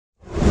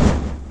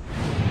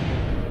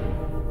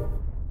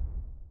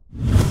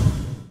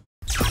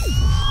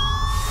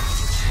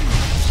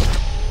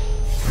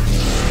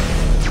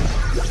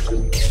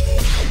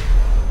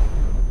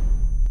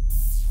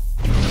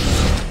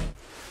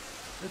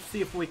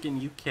see if we can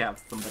UCAP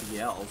somebody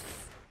else.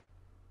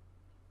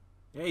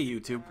 Hey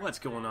YouTube, what's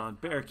going on?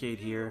 Barricade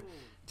here.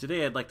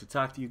 Today I'd like to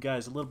talk to you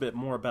guys a little bit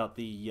more about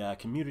the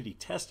community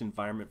test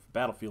environment for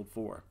Battlefield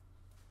 4.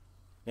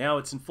 Now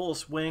it's in full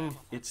swing.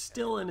 It's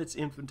still in its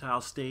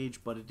infantile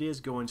stage, but it is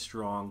going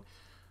strong.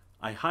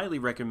 I highly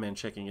recommend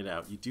checking it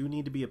out. You do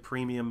need to be a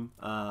premium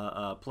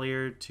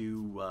player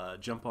to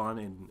jump on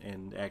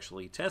and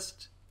actually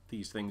test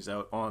these things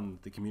out on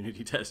the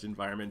community test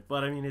environment,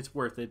 but I mean, it's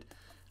worth it.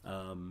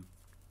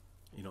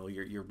 You know,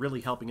 you're really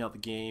helping out the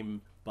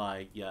game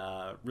by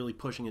really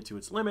pushing it to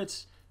its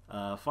limits,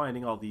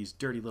 finding all these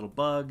dirty little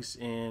bugs,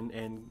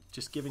 and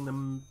just giving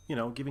them, you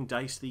know, giving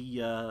DICE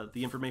the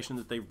information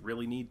that they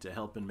really need to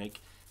help and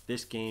make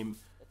this game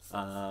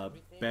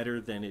better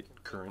than it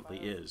currently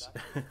is.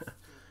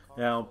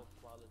 Now,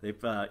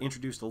 they've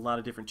introduced a lot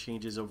of different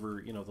changes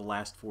over, you know, the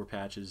last 4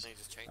 patches.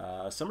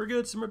 Some are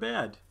good, some are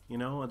bad. You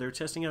know, they're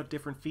testing out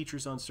different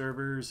features on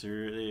servers,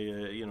 or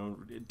you know,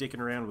 dicking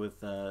around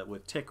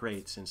with tick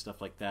rates and stuff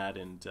like that,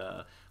 and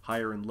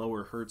higher and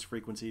lower hertz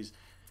frequencies.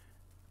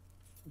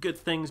 Good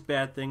things,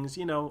 bad things,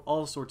 you know,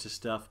 all sorts of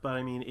stuff. But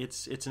I mean,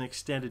 it's an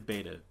extended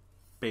beta,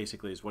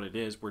 basically, is what it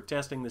is. We're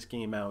testing this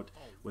game out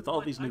with all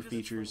these new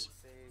features,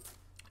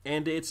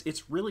 and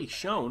it's really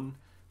shown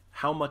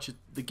how much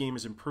the game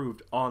has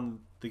improved on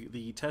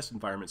the test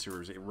environment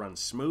servers. It runs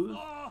smooth.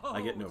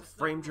 I get no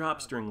frame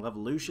drops during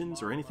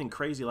levolutions or anything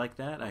crazy like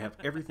that. I have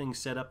everything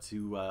set up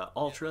to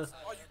ultra.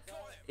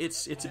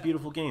 It's a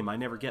beautiful game. I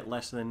never get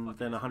less than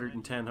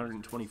 110,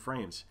 120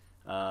 frames,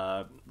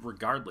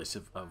 regardless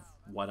of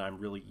what I'm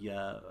really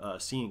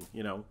seeing,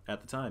 you know,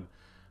 at the time.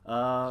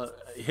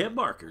 Hit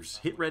markers,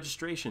 hit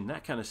registration,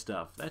 that kind of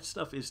stuff. That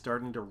stuff is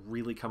starting to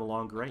really come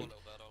along great.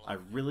 I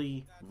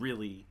really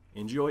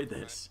enjoyed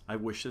this. I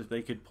wish that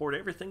they could port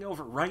everything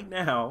over right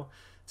now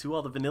to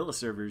all the vanilla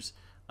servers,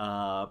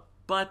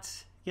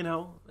 but you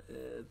know,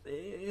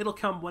 it'll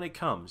come when it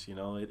comes. You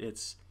know,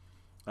 it's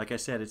like I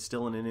said, it's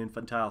still in an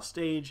infantile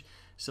stage,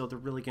 so they're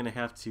really going to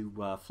have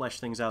to flesh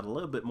things out a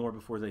little bit more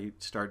before they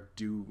start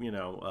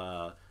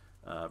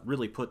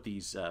really put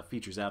these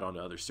features out onto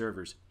other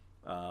servers.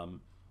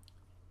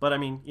 But I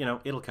mean, you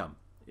know, it'll come.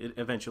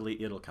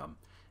 Eventually it'll come,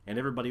 and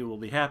everybody will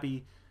be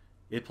happy.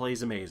 It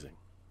plays amazing.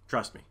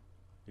 Trust me.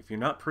 If you're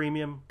not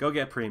premium, go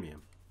get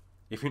premium.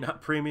 If you're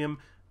not premium,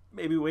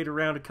 maybe wait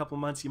around a couple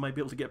months. You might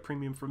be able to get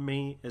premium from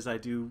me, as I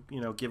do, you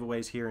know,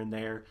 giveaways here and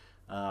there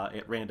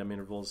at random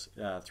intervals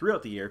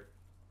throughout the year.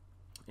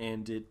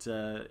 And it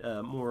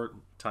more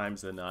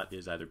times than not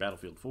is either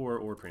Battlefield 4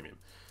 or premium.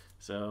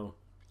 So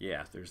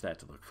yeah, there's that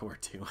to look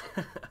forward to.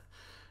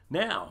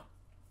 Now,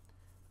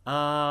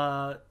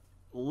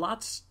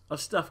 lots of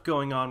stuff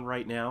going on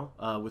right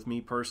now with me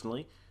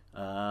personally.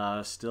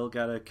 Still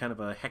got a kind of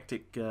a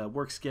hectic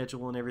work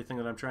schedule and everything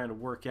that I'm trying to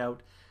work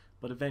out,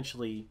 but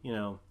eventually, you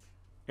know,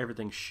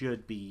 everything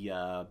should be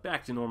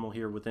back to normal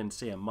here within,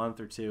 say, a month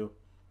or two.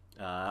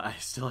 I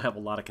still have a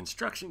lot of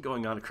construction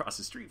going on across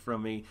the street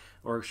from me,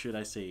 or should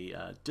I say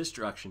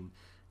destruction,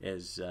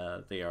 as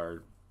they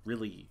are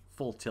really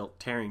full tilt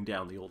tearing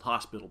down the old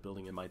hospital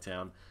building in my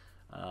town,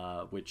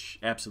 which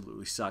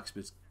absolutely sucks, but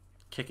it's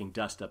kicking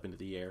dust up into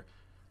the air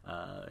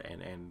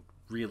and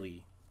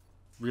really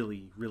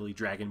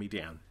dragging me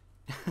down.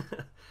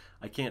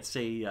 I can't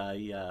say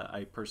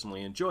I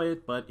personally enjoy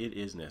it, but it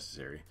is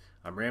necessary.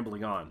 I'm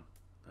rambling on.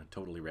 I'm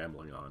totally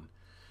rambling on.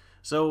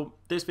 So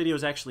this video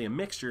is actually a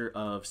mixture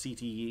of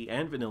C.T.E.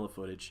 and vanilla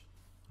footage.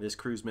 This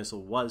cruise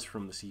missile was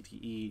from the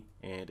C.T.E.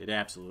 and it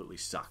absolutely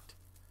sucked.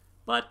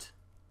 But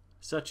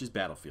such is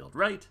Battlefield,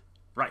 right?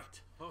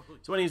 Right.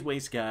 So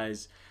anyways,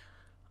 guys,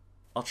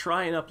 I'll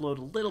try and upload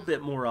a little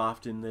bit more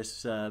often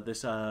this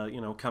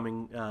you know,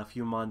 coming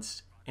few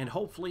months. And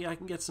hopefully I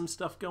can get some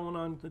stuff going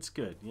on that's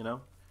good, you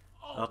know?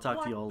 I'll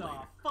talk to you all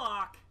later.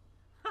 Fuck?